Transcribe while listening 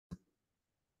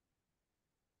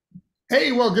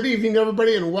Hey, well, good evening,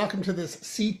 everybody, and welcome to this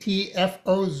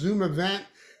CTFO Zoom event.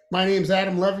 My name's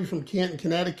Adam Levy from Canton,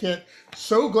 Connecticut.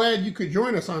 So glad you could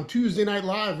join us on Tuesday Night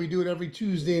Live. We do it every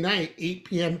Tuesday night, 8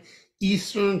 p.m.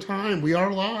 Eastern Time. We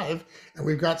are live, and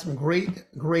we've got some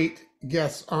great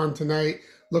guests on tonight.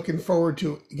 Looking forward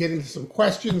to getting to some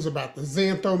questions about the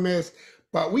Xantho Mist.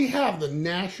 But we have the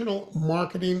National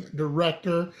Marketing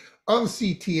Director of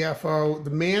CTFO, the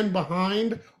man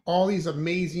behind all these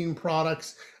amazing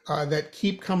products that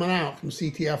keep coming out from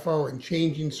CTFO and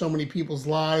changing so many people's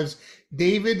lives.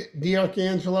 David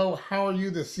D'Arcangelo, how are you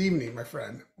this evening, my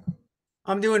friend?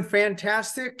 I'm doing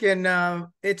fantastic, and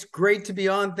it's great to be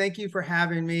on. Thank you for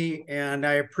having me, and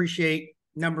I appreciate,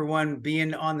 number one,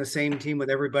 being on the same team with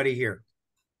everybody here.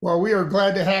 Well, we are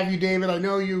glad to have you, David. I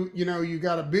know you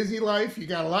got a busy life. You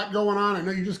got a lot going on. I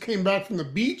know you just came back from the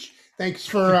beach. Thanks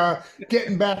for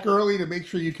getting back early to make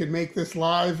sure you could make this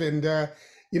live. And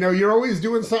you're always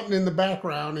doing something in the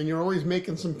background, and you're always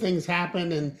making some things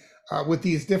happen. And with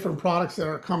these different products that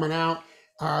are coming out,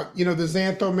 the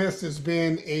Xantho Mist has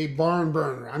been a barn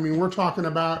burner. I mean, we're talking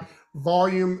about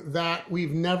volume that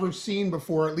we've never seen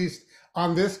before, at least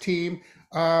on this team,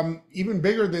 even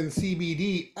bigger than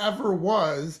CBD ever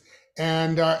was.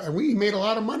 And we made a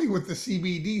lot of money with the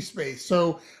CBD space.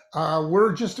 So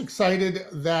we're just excited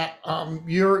that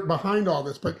you're behind all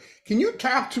this. But can you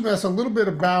talk to us a little bit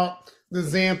about the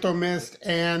Xantho Mist?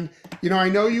 And, I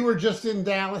know you were just in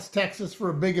Dallas, Texas for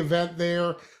a big event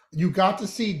there. You got to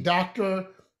see Dr.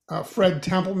 Fred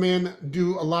Templeman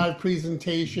do a live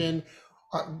presentation.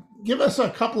 Uh, Give us a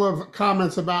couple of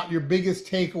comments about your biggest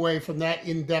takeaway from that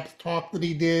in-depth talk that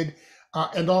he did,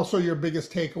 and also your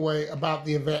biggest takeaway about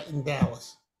the event in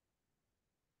Dallas.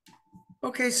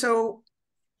 Okay, so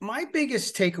my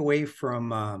biggest takeaway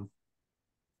from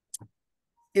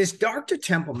is Dr.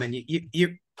 Templeman.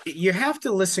 You have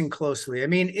to listen closely. I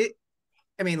mean,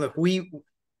 look,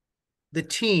 the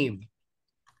team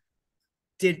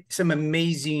did some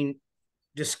amazing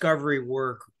discovery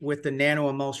work with the nano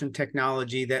emulsion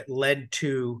technology that led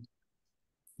to,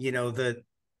 the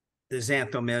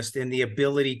Xantho Mist and the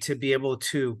ability to be able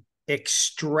to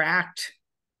extract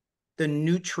the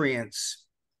nutrients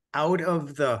out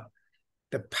of the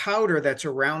powder that's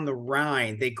around the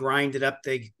rind. They grind it up.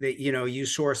 They you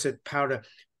source it powder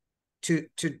to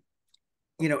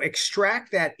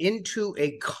extract that into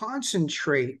a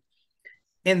concentrate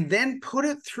and then put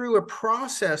it through a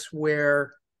process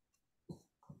where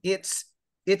it's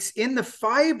in the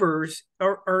fibers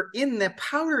or in the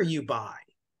powder you buy.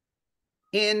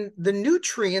 And the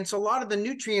nutrients, a lot of the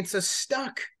nutrients are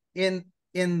stuck in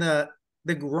the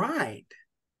grind.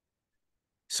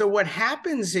 So what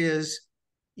happens is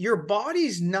your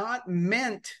body's not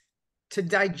meant to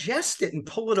digest it and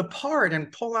pull it apart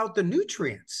and pull out the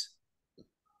nutrients.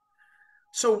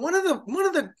 So one of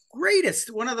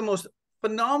the most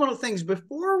phenomenal things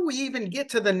before we even get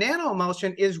to the nano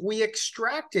emulsion is we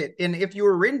extract it. And if you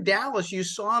were in Dallas, you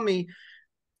saw me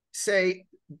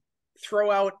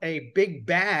throw out a big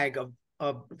bag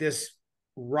of this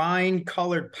rind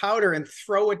colored powder and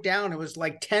throw it down. It was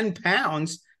like 10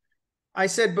 pounds. I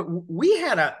said, but we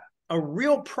had a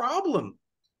real problem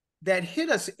that hit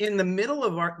us in the middle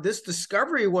of this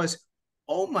discovery was,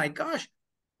 oh my gosh,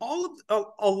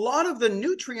 a lot of the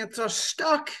nutrients are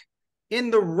stuck in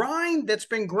the rind that's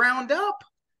been ground up.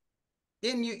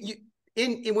 And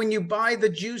when you buy the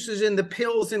juices and the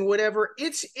pills and whatever,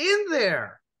 it's in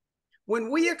there.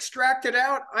 When we extract it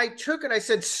out, I took it, I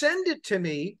said, send it to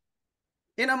me.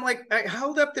 And I'm like, I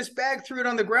held up this bag, threw it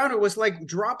on the ground. It was like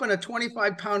dropping a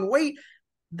 25-pound weight.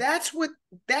 That's what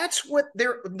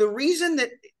the reason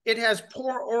that it has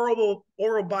poor oral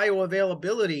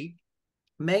bioavailability,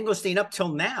 mangosteen up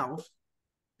till now,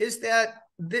 is that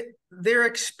they're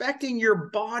expecting your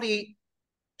body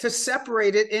to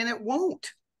separate it, and it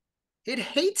won't. It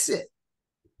hates it.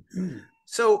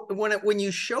 So when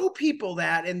you show people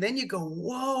that, and then you go,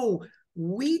 whoa,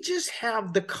 we just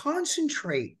have the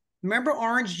concentrate. Remember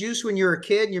orange juice when you were a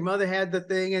kid and your mother had the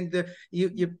thing and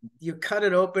you cut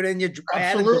it open and you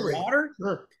added the water?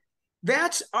 Sure.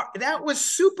 That was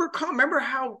super common. Remember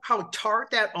how tart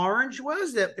that orange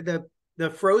was, the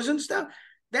frozen stuff?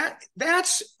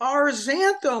 That's our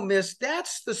Xantho Mist.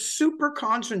 That's the super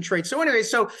concentrate. So anyway,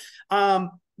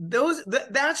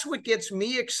 that's what gets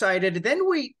me excited. Then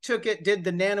we did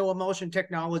the nano emulsion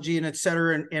technology and et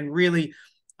cetera, and really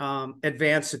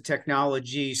advanced the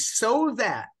technology so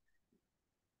that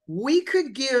we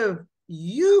could give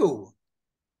you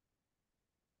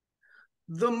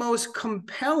the most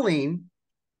compelling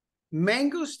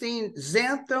mangosteen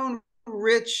xanthone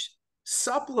rich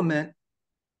supplement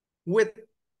with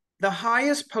the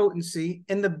highest potency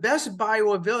and the best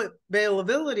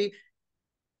bioavailability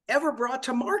ever brought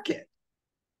to market.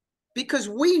 Because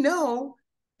we know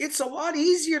it's a lot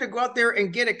easier to go out there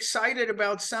and get excited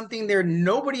about something there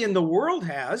nobody in the world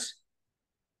has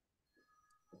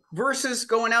versus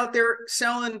going out there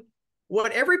selling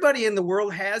what everybody in the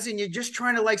world has, and you're just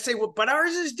trying to like say, well, but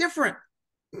ours is different.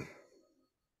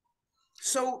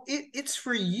 So it's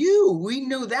for you. We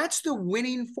know that's the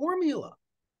winning formula.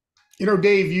 You know,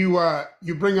 Dave, you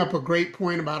bring up a great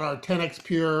point about our 10x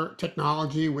Pure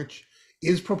technology, which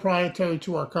is proprietary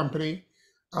to our company.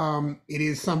 It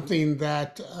is something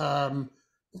that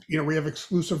we have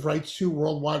exclusive rights to,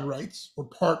 worldwide rights. We're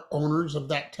part owners of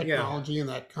that technology and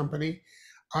that company.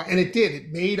 And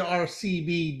it made our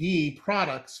CBD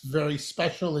products very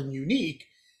special and unique.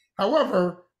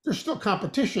 However, there's still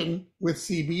competition with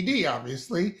CBD,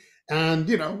 obviously. And,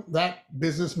 that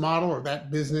business model or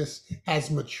that business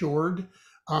has matured.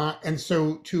 And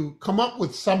so to come up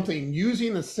with something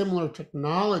using a similar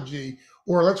technology,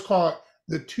 or let's call it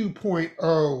the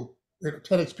 2.0,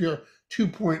 10x Pure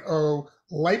 2.0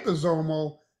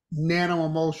 liposomal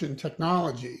nanoemulsion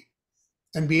technology,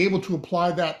 and be able to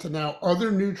apply that to now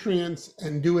other nutrients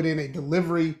and do it in a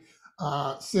delivery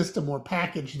system or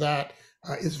package that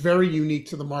is very unique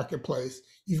to the marketplace.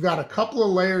 You've got a couple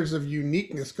of layers of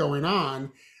uniqueness going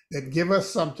on that give us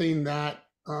something that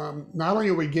not only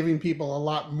are we giving people a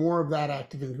lot more of that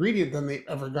active ingredient than they've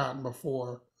ever gotten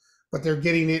before, but they're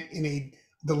getting it in a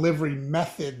delivery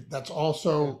method that's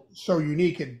also so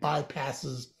unique it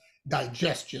bypasses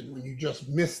digestion when you just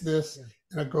miss this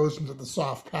and it goes into the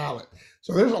soft palate.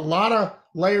 So there's a lot of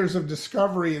layers of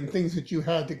discovery and things that you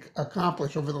had to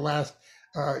accomplish over the last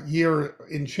year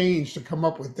and change to come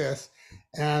up with this.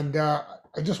 And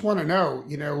I just want to know,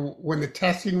 when the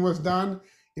testing was done,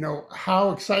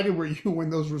 how excited were you when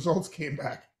those results came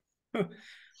back?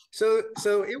 So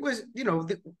it was,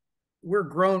 we're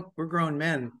grown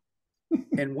men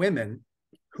and women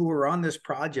who were on this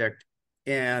project,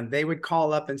 and they would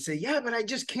call up and say, yeah, but I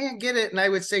just can't get it. And I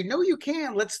would say, no, you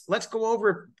can. Let's go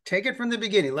over, take it from the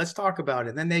beginning. Let's talk about it.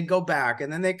 And then they go back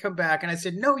and then they come back. And I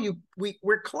said, no,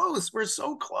 we're close. We're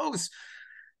so close.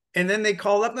 And then they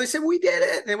called up and they said, we did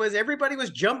it. And everybody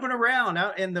was jumping around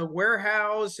out in the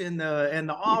warehouse, in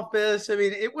the office. I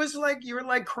mean, it was like, you were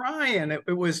like crying.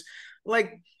 It was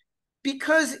like,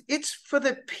 because it's for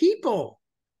the people.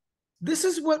 This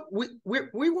is what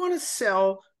we want to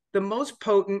sell, the most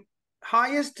potent,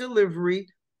 highest delivery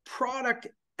product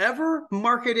ever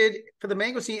marketed for the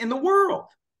mangosteen in the world.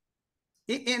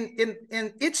 And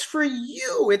it's for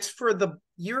you. It's for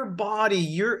your body.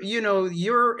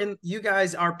 You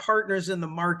guys are partners in the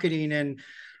marketing. And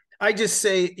I just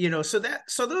say,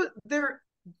 there,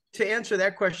 to answer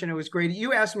that question, it was great.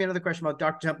 You asked me another question about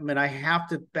Dr. Templeman. I have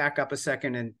to back up a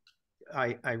second, and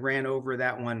I ran over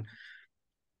that one.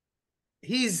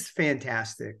 He's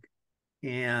fantastic.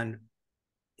 And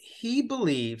he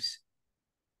believes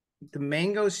the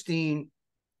mangosteen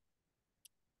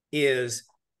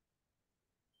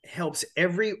helps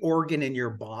every organ in your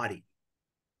body.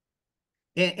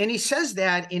 And he says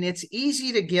that, and it's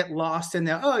easy to get lost in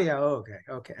the, oh yeah,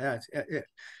 okay. That's it.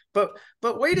 But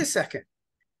wait a second,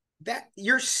 that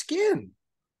your skin,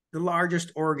 the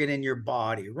largest organ in your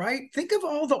body, right? Think of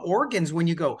all the organs when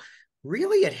you go,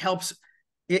 really, it helps.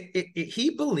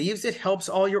 He believes it helps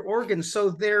all your organs.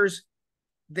 So there's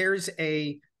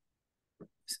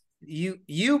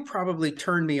you probably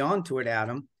turned me on to it,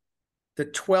 Adam, the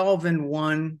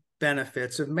 12-in-1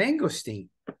 benefits of mangosteen.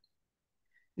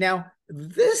 Now,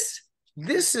 this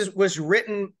was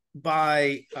written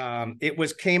by,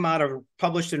 came out of,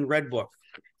 published in Red Book.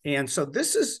 And so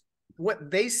this is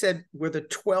what they said were the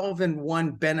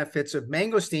 12-in-1 benefits of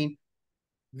mangosteen.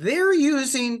 They're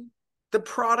using the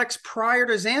products prior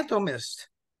to Xanthomist.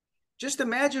 Just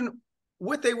imagine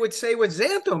what they would say with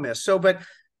Xanthomist. So, but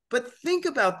think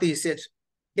about these.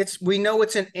 We know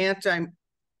it's an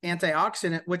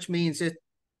antioxidant, which means it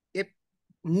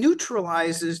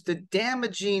neutralizes the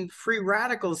damaging free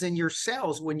radicals in your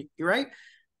cells when you're right.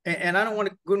 And I don't want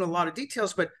to go into a lot of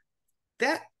details, but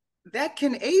that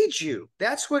can age you.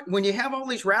 That's when you have all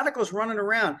these radicals running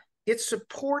around, it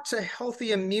supports a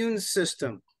healthy immune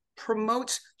system,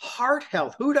 promotes heart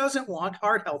health. Who doesn't want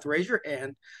heart health? Raise your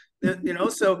hand.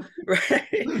 So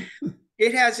right.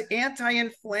 It has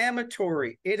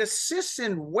anti-inflammatory. It assists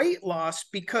in weight loss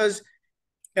because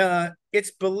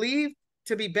it's believed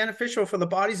to be beneficial for the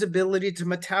body's ability to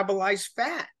metabolize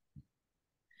fat.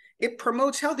 It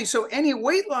promotes healthy. So any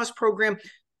weight loss program,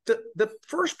 the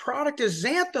first product is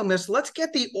xanthomist. Let's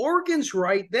get the organs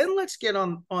right. Then let's get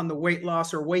on the weight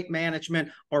loss or weight management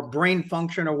or brain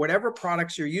function or whatever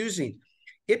products you're using.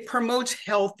 It promotes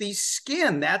healthy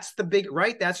skin. That's the big,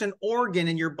 right? That's an organ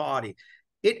in your body.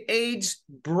 It aids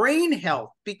brain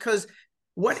health because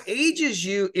what ages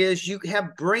you is you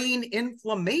have brain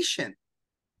inflammation.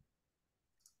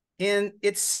 And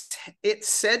it's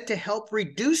said to help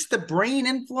reduce the brain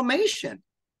inflammation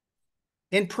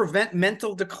and prevent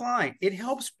mental decline. It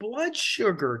helps blood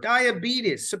sugar,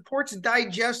 diabetes, supports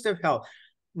digestive health,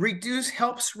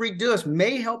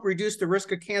 may help reduce the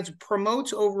risk of cancer,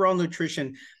 promotes overall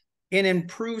nutrition, and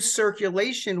improves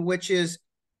circulation, which is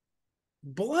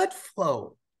blood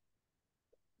flow.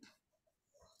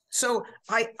 So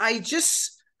I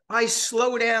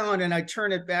slow down and I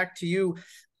turn it back to you,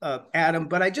 Adam.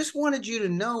 But I just wanted you to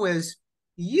know is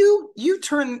you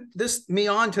turned me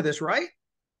on to this, right?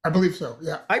 I believe so.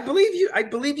 Yeah. I believe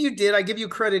you did. I give you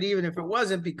credit, even if it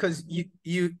wasn't, because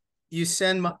you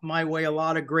send my way a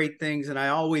lot of great things. And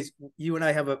you and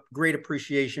I have a great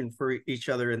appreciation for each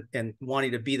other and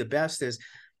wanting to be the best.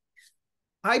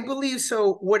 I believe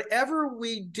so. Whatever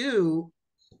we do,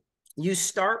 you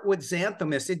start with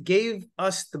xanthomist. It gave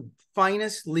us the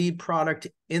finest lead product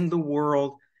in the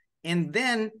world. And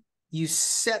then you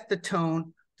set the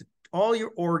tone, all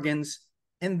your organs,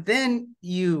 and then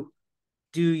you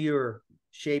do your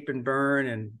shape and burn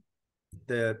and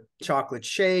the chocolate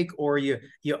shake, or you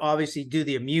obviously do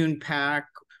the immune pack,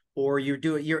 or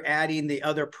you're adding the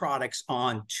other products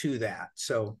on to that.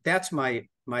 So that's my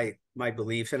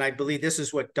belief. And I believe this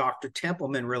is what Dr.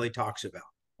 Templeman really talks about.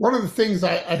 One of the things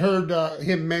I heard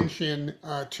him mention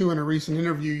too in a recent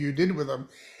interview you did with him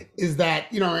is that,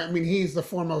 I mean, he's the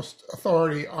foremost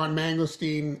authority on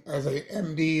mangosteen as a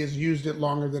MD, has used it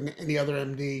longer than any other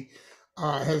MD,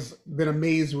 has been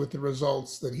amazed with the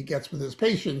results that he gets with his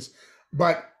patients.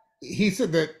 But he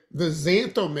said that the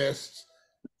xanthomists,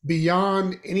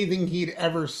 beyond anything he'd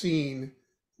ever seen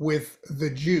with the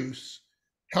juice,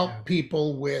 help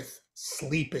people with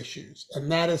sleep issues.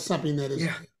 And that is something that is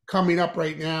coming up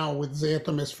right now with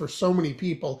xanthomist for so many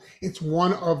people. It's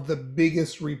one of the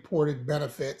biggest reported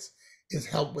benefits is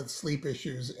help with sleep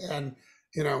issues. And,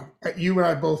 you and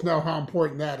I both know how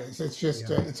important that is. It's just,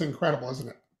 it's incredible, isn't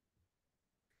it?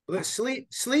 Look,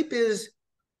 sleep is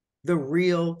the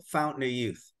real fountain of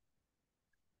youth,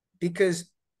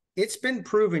 because it's been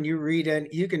proven. You read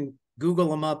it, you can Google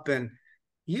them up, and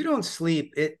you don't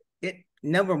sleep. It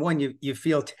number one, you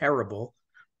feel terrible,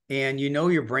 and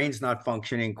your brain's not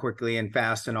functioning quickly and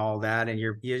fast and all that, and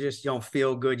you just don't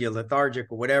feel good. You're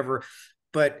lethargic or whatever.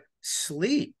 But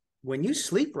sleep, when you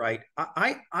sleep right,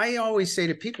 I always say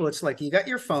to people, it's like you got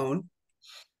your phone.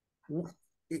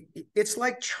 It's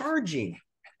like charging.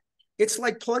 It's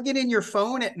like plugging in your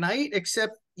phone at night,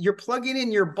 except you're plugging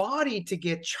in your body to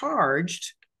get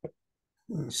charged.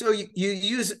 So you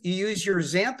use your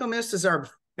xanthomist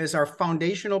as our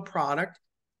foundational product,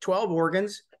 12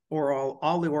 organs or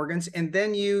all the organs, and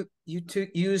then you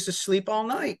use to sleep all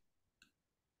night.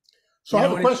 So I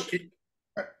have a question.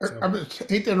 I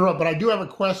hate to interrupt, but I do have a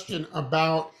question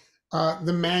about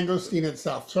the mangosteen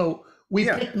itself. So we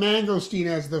picked mangosteen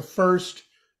as the first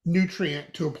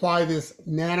nutrient to apply this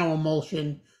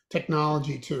nanoemulsion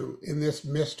technology to in this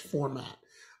mist format.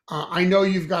 I know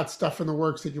you've got stuff in the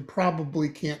works that you probably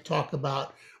can't talk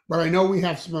about, but I know we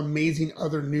have some amazing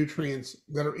other nutrients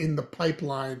that are in the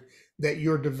pipeline that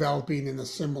you're developing in a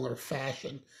similar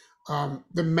fashion. The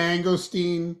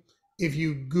mangosteen, if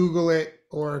you Google it,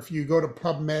 or if you go to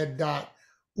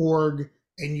pubmed.org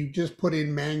and you just put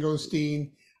in mangosteen,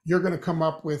 you're going to come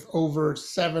up with over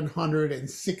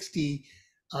 760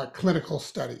 clinical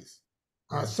studies,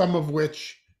 some of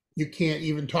which you can't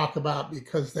even talk about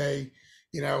because they,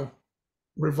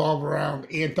 revolve around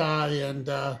anti and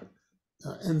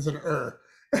ends in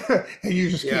and you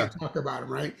just can't talk about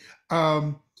them, right?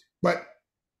 But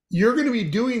you're going to be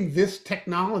doing this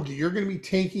technology. You're going to be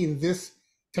taking this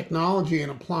technology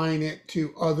and applying it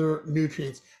to other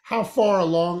nutrients. How far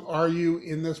along are you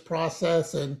in this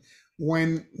process, and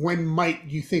when might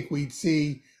you think we'd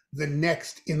see the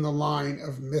next in the line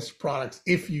of mist products,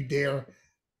 if you dare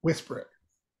whisper it?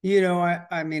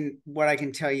 I mean, what I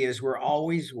can tell you is we're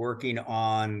always working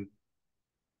on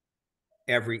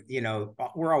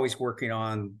we're always working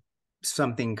on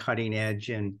something cutting edge,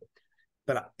 and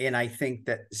I think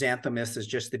that xanthomist is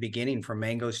just the beginning for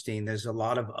mangosteen. There's a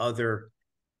lot of other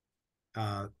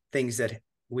things that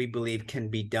we believe can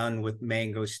be done with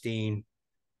mangosteen.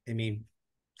 I mean,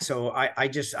 so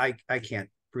I can't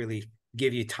really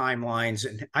give you timelines,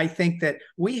 and I think that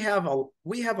we have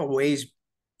a ways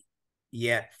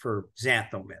yet for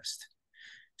xanthomist.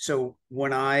 So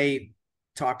when I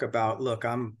talk about, look,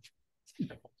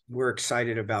 we're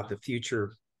excited about the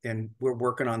future, and we're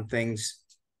working on things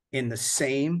in the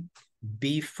same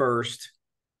be first,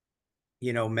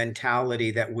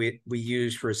 mentality that we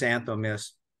use for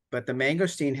xanthomys, but the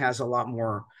mangosteen has a lot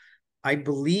more, I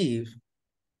believe.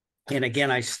 And again,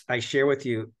 I share with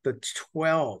you the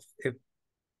 12, if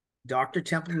Dr.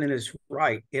 Templeman is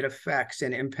right, it affects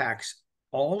and impacts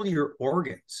all your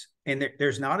organs. And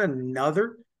there's not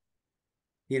another,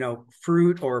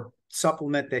 fruit or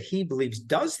supplement that he believes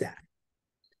does that.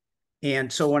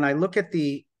 And so when I look at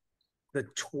the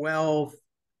 12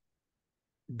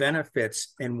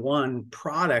 benefits in one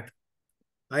product,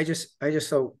 we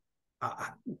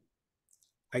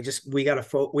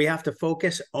have to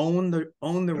focus, own the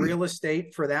real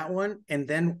estate for that one, and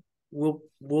then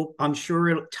I'm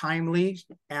sure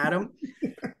Adam,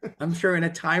 I'm sure in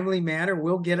a timely manner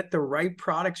we'll get it the right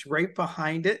products right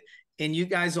behind it, and you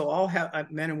guys will all have,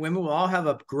 men and women will all have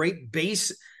a great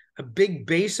base, a big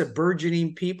base of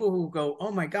burgeoning people who go,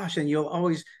 oh my gosh, and you'll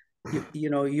always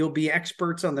you'll be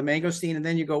experts on the mangosteen, and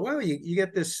then you go, well, you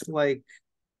get this like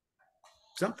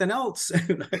something else. So,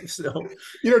 Dave, so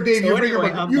you bring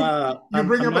up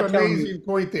an amazing you.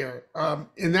 point there.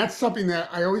 And that's something that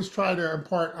I always try to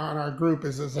impart on our group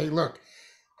is to say, look,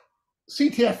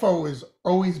 CTFO has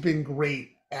always been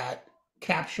great at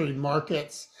capturing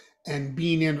markets and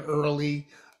being in early,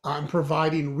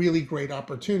 providing really great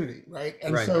opportunity, right?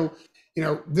 And Right. so,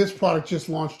 this product just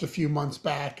launched a few months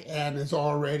back and is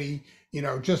already,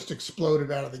 just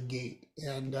exploded out of the gate.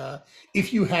 And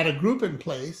if you had a group in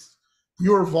place,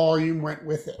 your volume went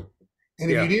with it. And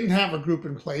if you didn't have a group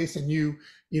in place and you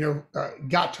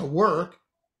got to work,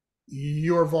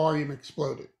 your volume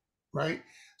exploded, right?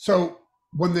 So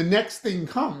when the next thing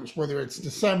comes, whether it's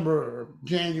December or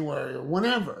January or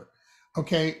whenever,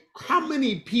 okay, how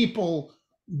many people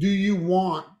do you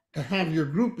want to have your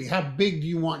group be? How big do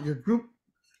you want your group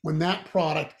when that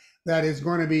product that is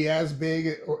going to be as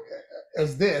big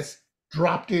as this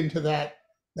dropped into that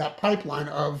pipeline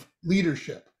of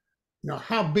leadership?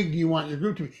 How big do you want your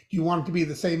group to be? Do you want it to be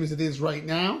the same as it is right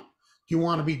now? Do you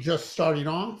want to be just starting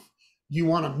off? Do you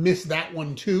want to miss that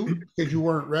one too because you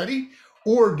weren't ready?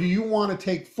 Or do you want to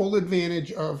take full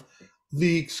advantage of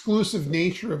the exclusive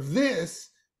nature of this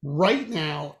right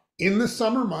now in the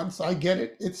summer months? I get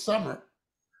it, it's summer,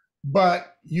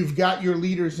 but you've got your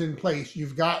leaders in place.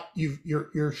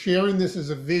 You're sharing this as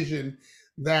a vision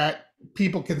that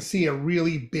people can see a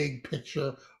really big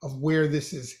picture of where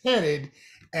this is headed.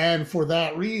 And for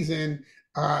that reason,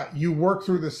 you work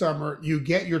through the summer, you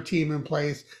get your team in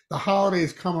place, the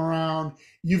holidays come around,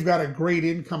 you've got a great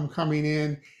income coming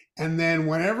in. And then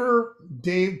whenever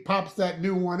Dave pops that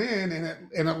new one in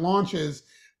and it launches,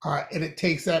 and it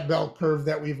takes that bell curve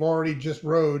that we've already just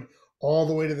rode all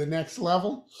the way to the next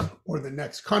level or the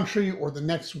next country or the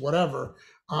next whatever,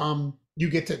 you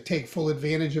get to take full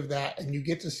advantage of that and you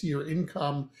get to see your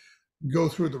income go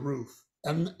through the roof.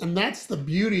 And that's the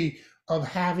beauty of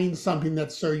having something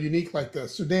that's so unique like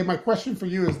this. So Dave, my question for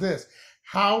you is this: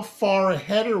 how far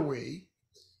ahead are we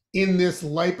in this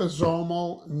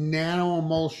liposomal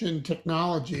nanoemulsion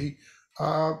technology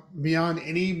beyond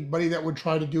anybody that would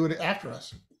try to do it after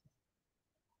us?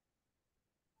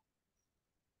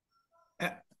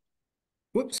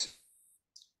 Whoops.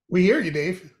 We hear you,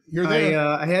 Dave. You're there.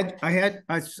 I had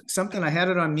something. I had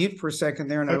it on mute for a second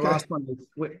there, and I lost one.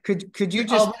 Could you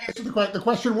just answer the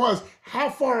question? Was how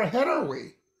far ahead are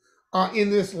we in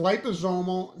this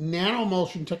liposomal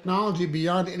nanoemulsion technology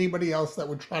beyond anybody else that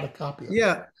would try to copy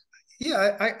us?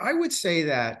 I would say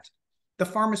that the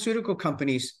pharmaceutical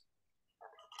companies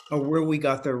are where we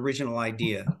got the original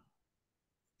idea.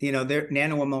 They're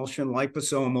nanoemulsion,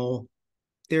 liposomal.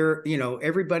 They're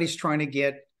everybody's trying to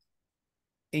get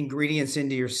ingredients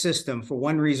into your system for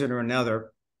one reason or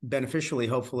another, beneficially,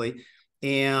 hopefully.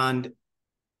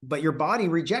 But your body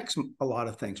rejects a lot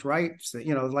of things, right? So,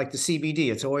 like the CBD,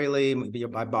 it's oily,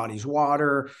 my body's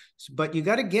water, but you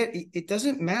got to it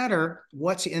doesn't matter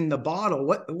what's in the bottle.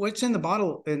 What's in the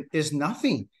bottle is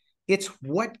nothing. It's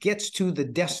what gets to the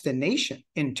destination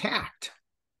intact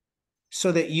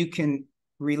so that you can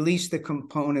release the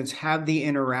components, have the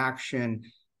interaction,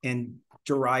 and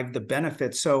derive the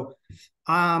benefits. So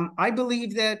I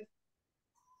believe that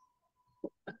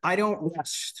I don't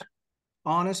rest.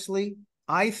 Honestly,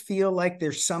 I feel like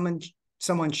there's someone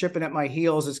chipping at my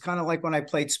heels. It's kind of like when I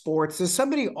played sports. There's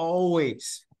somebody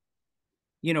always,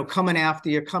 coming after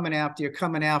you.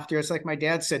 It's like my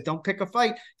dad said, don't pick a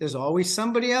fight. There's always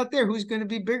somebody out there who's going to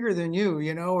be bigger than you,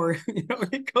 or, he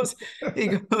goes,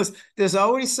 there's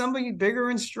always somebody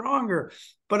bigger and stronger.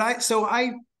 But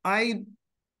I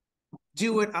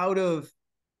do it out of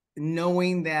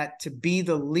knowing that to be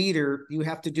the leader, you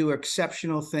have to do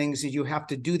exceptional things, and you have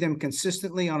to do them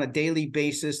consistently on a daily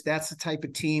basis. That's the type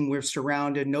of team we're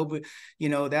surrounded. Nobody,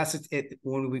 that's it.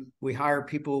 When we hire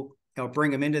people,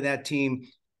 bring them into that team,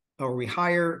 or we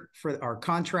hire for our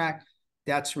contract,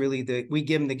 that's really we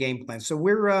give them the game plan. So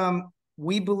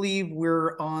we believe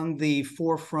we're on the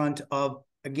forefront of,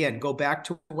 again, go back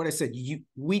to what I said.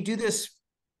 We do this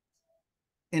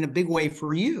in a big way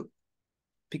for you,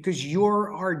 because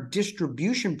you're our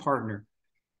distribution partner.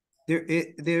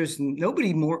 There's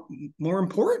nobody more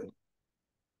important.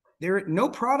 No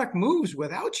product moves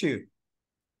without you.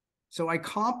 So I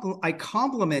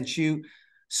compliment you.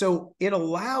 So it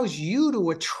allows you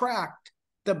to attract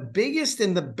the biggest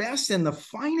and the best and the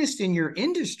finest in your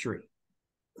industry,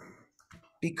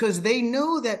 because they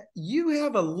know that you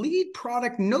have a lead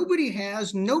product nobody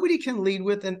has, nobody can lead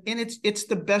with, and it's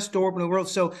the best door in the world.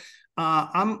 So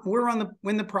we're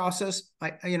in the process.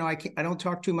 I don't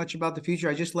talk too much about the future.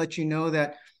 I just let you know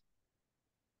that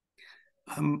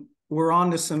we're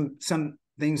on to some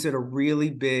things that are really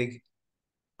big,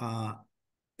 and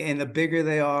the bigger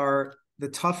they are, the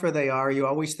tougher they are. You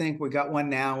always think we got one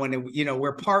now, and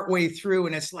we're partway through,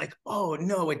 and it's like, oh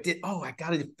no, it did. Oh, I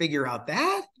got to figure out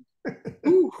that.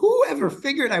 Whoever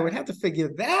figured I would have to figure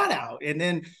that out? And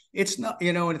then it's not,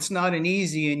 and it's not an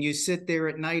easy. And you sit there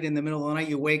at night, in the middle of the night,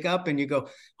 you wake up and you go,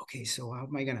 okay, so how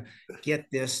am I going to get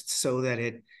this so that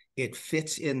it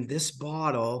fits in this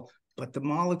bottle, but the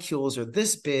molecules are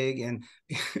this big, and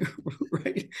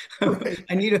right?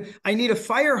 I need a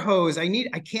fire hose. I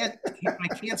can't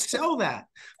sell that.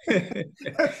 The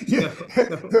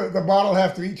bottle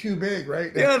have to be too big,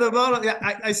 right? Yeah, the bottle. Yeah,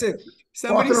 I said,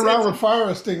 walking around with fire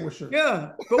extinguisher.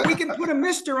 Yeah, but we can put a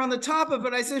mister on the top of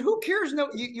it. I said, who cares? No,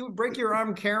 you break your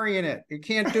arm carrying it. You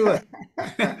can't do it.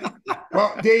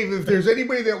 Well, Dave, if there's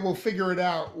anybody that will figure it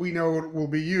out, we know it will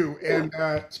be you. And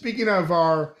speaking of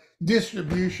our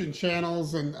distribution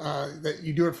channels, and that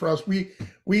you do it for us, we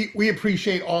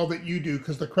appreciate all that you do,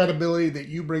 because the credibility that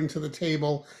you bring to the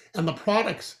table, and the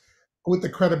products with the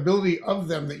credibility of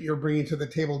them that you're bringing to the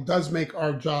table, does make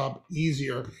our job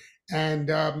easier. And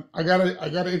I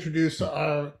gotta introduce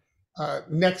our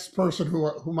next person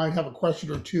who might have a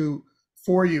question or two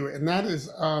for you, and that is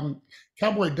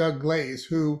Cowboy Doug Glaze,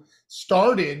 who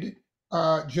started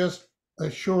just a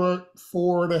short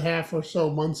 4.5 or so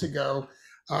months ago.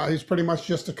 He's pretty much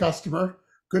just a customer,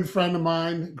 good friend of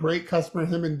mine, great customer,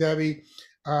 him and Debbie,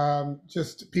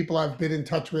 just people I've been in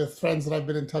touch with, friends that I've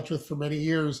been in touch with for many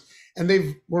years,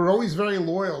 and were always very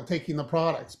loyal taking the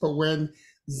products. But when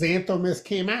Xanthomist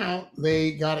came out,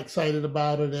 they got excited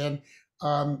about it, and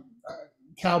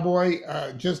Cowboy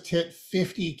just hit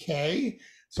 50K.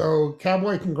 So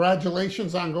Cowboy,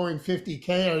 congratulations on going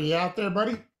 50K. Are you out there,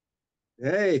 buddy?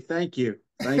 Hey, thank you.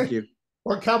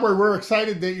 Well, Cowboy, we're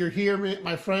excited that you're here,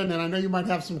 my friend, and I know you might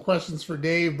have some questions for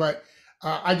Dave, but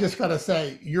I just got to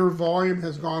say, your volume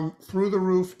has gone through the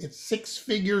roof. It's 6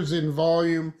 figures in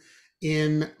volume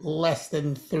in less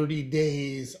than 30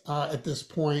 days at this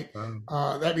point.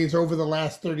 Wow. That means over the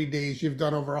last 30 days, you've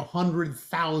done over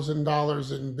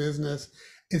 $100,000 in business.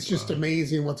 It's just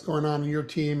amazing what's going on in your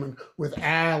team, and with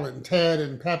Al and Ted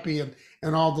and Peppy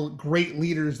and all the great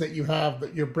leaders that you have,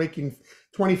 that you're breaking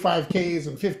 25Ks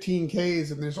and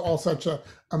 15Ks, and there's all such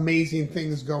amazing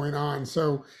things going on.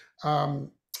 So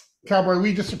Cowboy,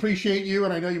 we just appreciate you,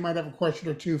 and I know you might have a question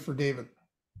or two for David.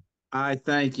 I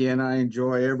thank you, and I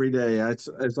enjoy every day. It's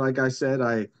like I said,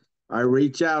 I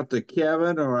reach out to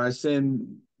Kevin, or I send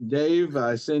Dave,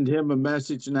 I send him a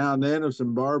message now and then of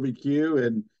some barbecue,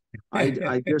 and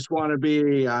I just want to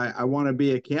be, I want to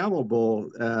be accountable.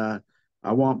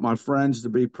 I want my friends to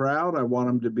be proud. I want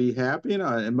them to be happy,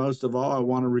 and most of all, I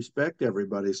want to respect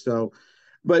everybody. So,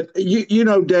 but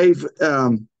Dave,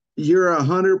 you're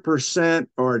 100%,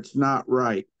 or it's not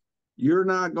right. You're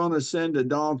not going to send a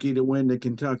donkey to win the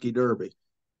Kentucky Derby.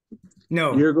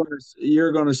 No,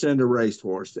 you're going to send a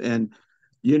racehorse, and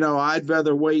I'd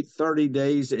rather wait 30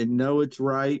 days and know it's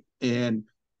right. And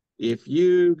if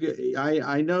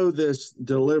I know this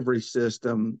delivery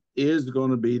system is going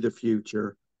to be the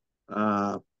future,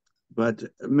 but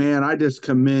man, I just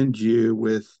commend you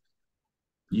with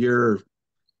your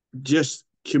just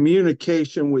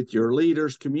communication with your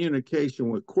leaders, communication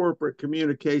with corporate,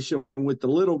 communication with the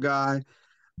little guy.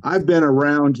 I've been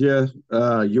around you.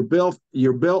 You're built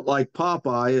like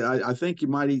Popeye. I think you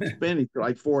might eat spinach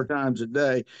like 4 times a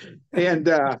day. And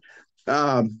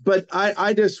but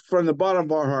I just, from the bottom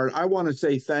of our heart, I want to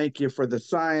say thank you for the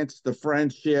science, the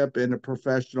friendship, and the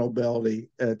professional ability.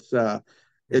 It's a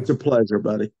pleasure,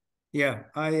 buddy. Yeah,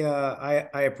 I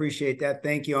appreciate that.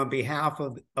 Thank you on behalf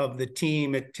of the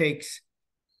team. It takes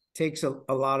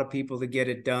a lot of people to get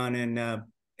it done, and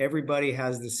everybody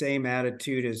has the same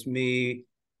attitude as me.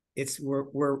 It's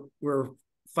we're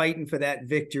fighting for that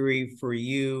victory for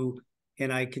you,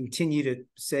 and I continue to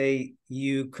say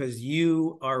you because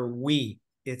you are we.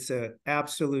 It's a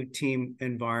absolute team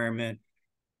environment,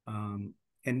 and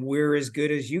we're as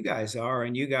good as you guys are,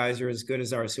 and you guys are as good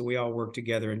as ours. So we all work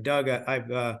together. And Doug,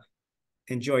 I've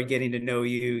enjoyed getting to know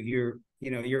you.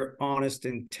 You're honest,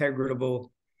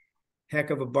 integritable, heck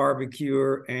of a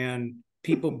barbecuer, and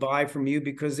people buy from you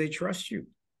because they trust you.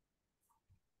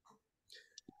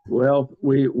 Well,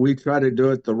 we try to do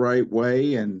it the right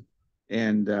way, and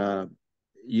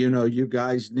you know, you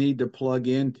guys need to plug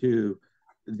into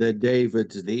the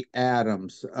Davids, the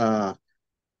Adams.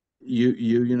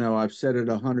 You know, I've said it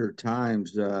 100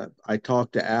 times. I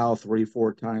talk to Al 3,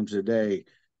 4 times a day.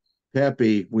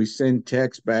 Peppy, we send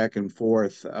texts back and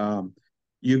forth.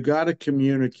 You got to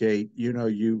communicate. You know,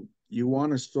 you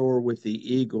want to soar with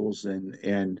the Eagles,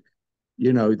 and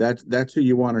you know that's who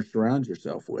you want to surround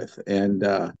yourself with. And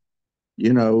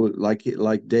you know,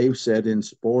 like Dave said in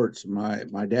sports,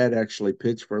 my dad actually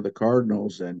pitched for the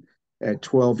Cardinals, and at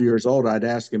 12 years old, I'd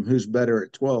ask him who's better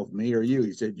at 12, me or you.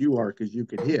 He said, "You are, because you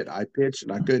could hit." I pitched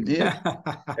and I couldn't hit,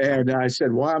 and I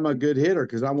said, "Why am I a good hitter?"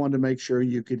 Because I wanted to make sure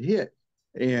you could hit.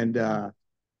 And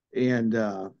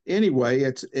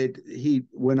anyway, he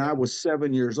when I was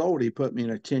 7 years old, he put me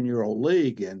in a 10-year-old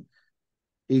league, and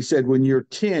he said, "When you're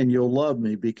 10, you'll love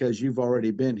me because you've already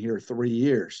been here 3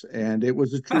 years." And it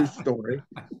was a true story.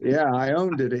 Yeah, I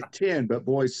owned it at 10, but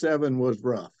boy, 7 was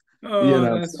rough, you Oh,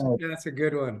 know. that's So that's a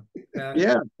good one.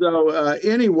 yeah. So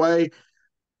anyway,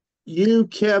 you,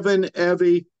 Kevin,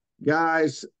 Evie,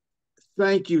 guys,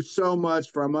 thank you so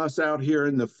much from us out here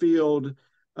in the field.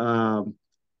 Um,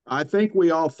 I think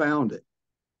we all found it,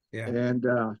 Yeah. and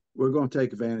we're going to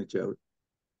take advantage of it.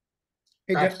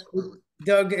 Hey, Absolutely.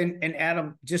 Doug and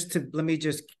Adam, let me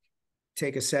just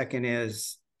take a second.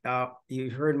 Is you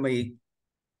heard me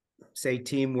say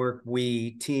teamwork,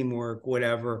 teamwork,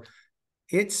 whatever.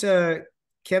 It's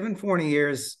Kevin Fournier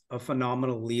is a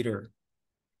phenomenal leader.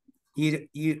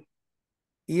 You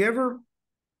ever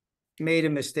made a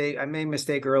mistake? I made a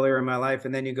mistake earlier in my life,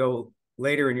 and then you go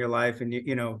later in your life, and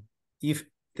you've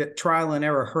that trial and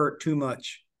error hurt too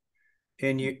much,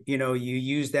 and you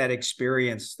use that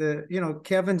experience.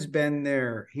 Kevin's been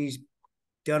there. He's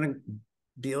done a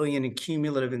billion in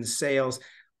cumulative in sales.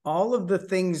 All of the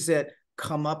things that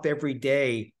come up every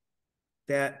day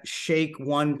that shake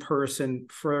one person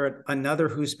for another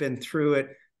who's been through it.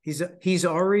 He's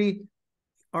already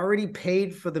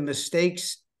paid for the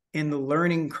mistakes in the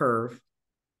learning curve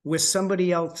with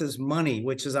somebody else's money,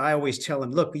 which is, I always tell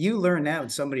him, look, you learn that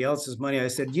with somebody else's money. I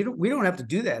said, we don't have to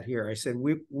do that here. I said,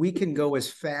 we can go as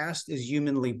fast as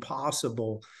humanly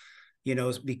possible,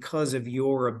 because of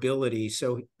your ability.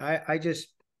 So I just,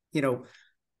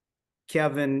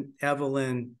 Kevin,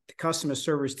 Evelyn, the customer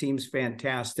service team's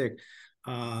fantastic.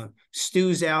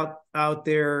 Stu's out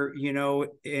there,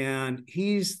 and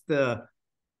he's the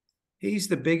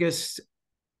biggest,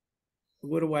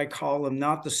 what do I call him?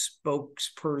 Not the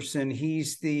spokesperson.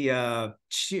 He's the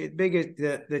biggest,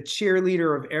 the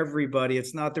cheerleader of everybody.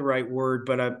 It's not the right word,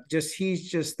 but he's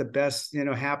just the best,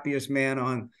 happiest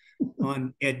man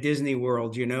at Disney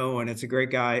World, and it's a great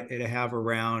guy to have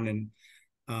around, and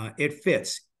it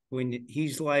fits when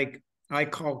he's like, I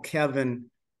call Kevin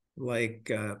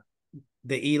like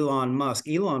the Elon Musk.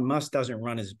 Elon Musk doesn't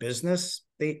run his business.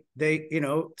 They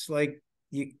it's like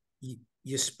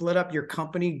you split up your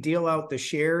company, deal out the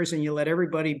shares, and you let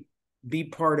everybody be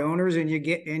part owners, and you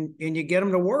get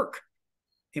them to work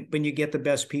when you get the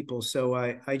best people. So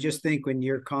I just think when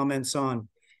your comments on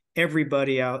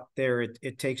everybody out there,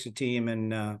 it takes a team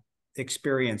and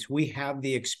experience. We have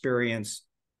the experience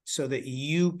so that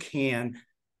you can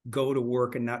go to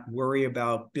work and not worry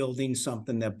about building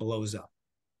something that blows up.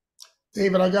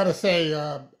 David, I got to say,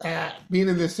 being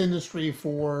in this industry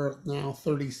for now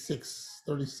 36,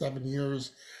 37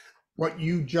 years, what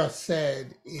you just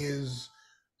said is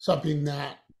something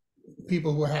that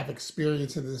people who have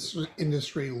experience in this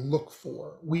industry look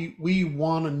for. We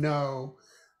want to know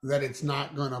that it's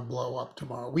not going to blow up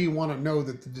tomorrow. We want to know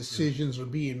that the decisions are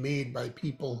being made by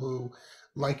people who,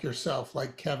 like yourself,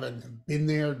 like Kevin, have been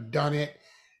there, done it,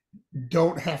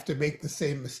 don't have to make the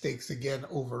same mistakes again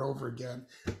over and over again.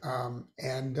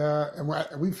 And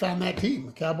we found that team.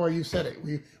 Cowboy, you said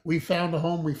it. We found a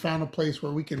home. We found a place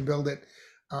where we can build it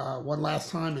one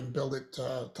last time and build it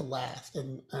to last.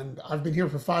 And I've been here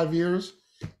for 5 years.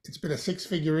 It's been a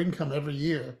 6-figure income every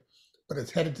year, but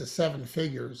it's headed to 7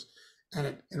 figures. And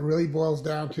it really boils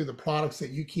down to the products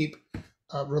that you keep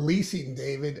releasing,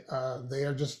 David. They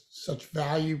are just such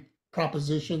value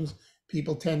propositions.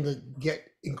 People tend to get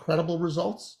incredible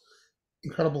results,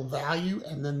 incredible value,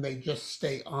 and then they just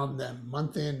stay on them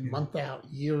month in, month out,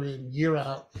 year in, year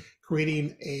out,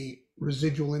 creating a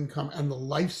residual income and the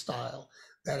lifestyle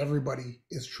that everybody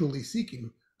is truly seeking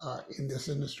in this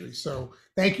industry. So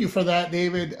thank you for that,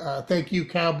 David. Thank you,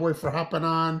 Cowboy, for hopping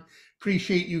on.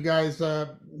 Appreciate you guys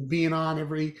being on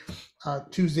every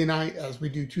Tuesday night, as we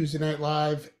do Tuesday Night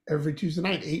Live every Tuesday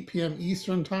night, 8 p.m.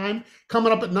 Eastern Time.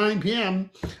 Coming up at 9 p.m.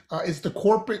 Is the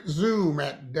corporate Zoom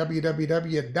at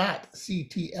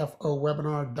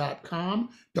www.ctfowebinar.com.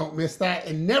 Don't miss that,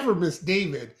 and never miss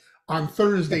David on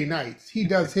Thursday nights. He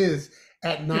does his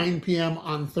at 9 p.m.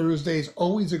 on Thursdays.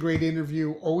 Always a great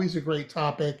interview, always a great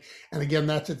topic. And again,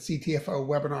 that's at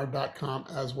ctfowebinar.com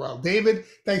as well. David,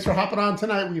 thanks for hopping on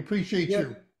tonight. We appreciate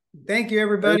you. Thank you,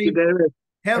 everybody. Thank you, David.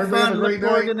 Have Everybody fun. have a Look great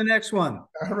forward night. to the next one.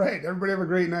 All right. Everybody have a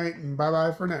great night, and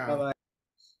bye-bye for now. Bye-bye.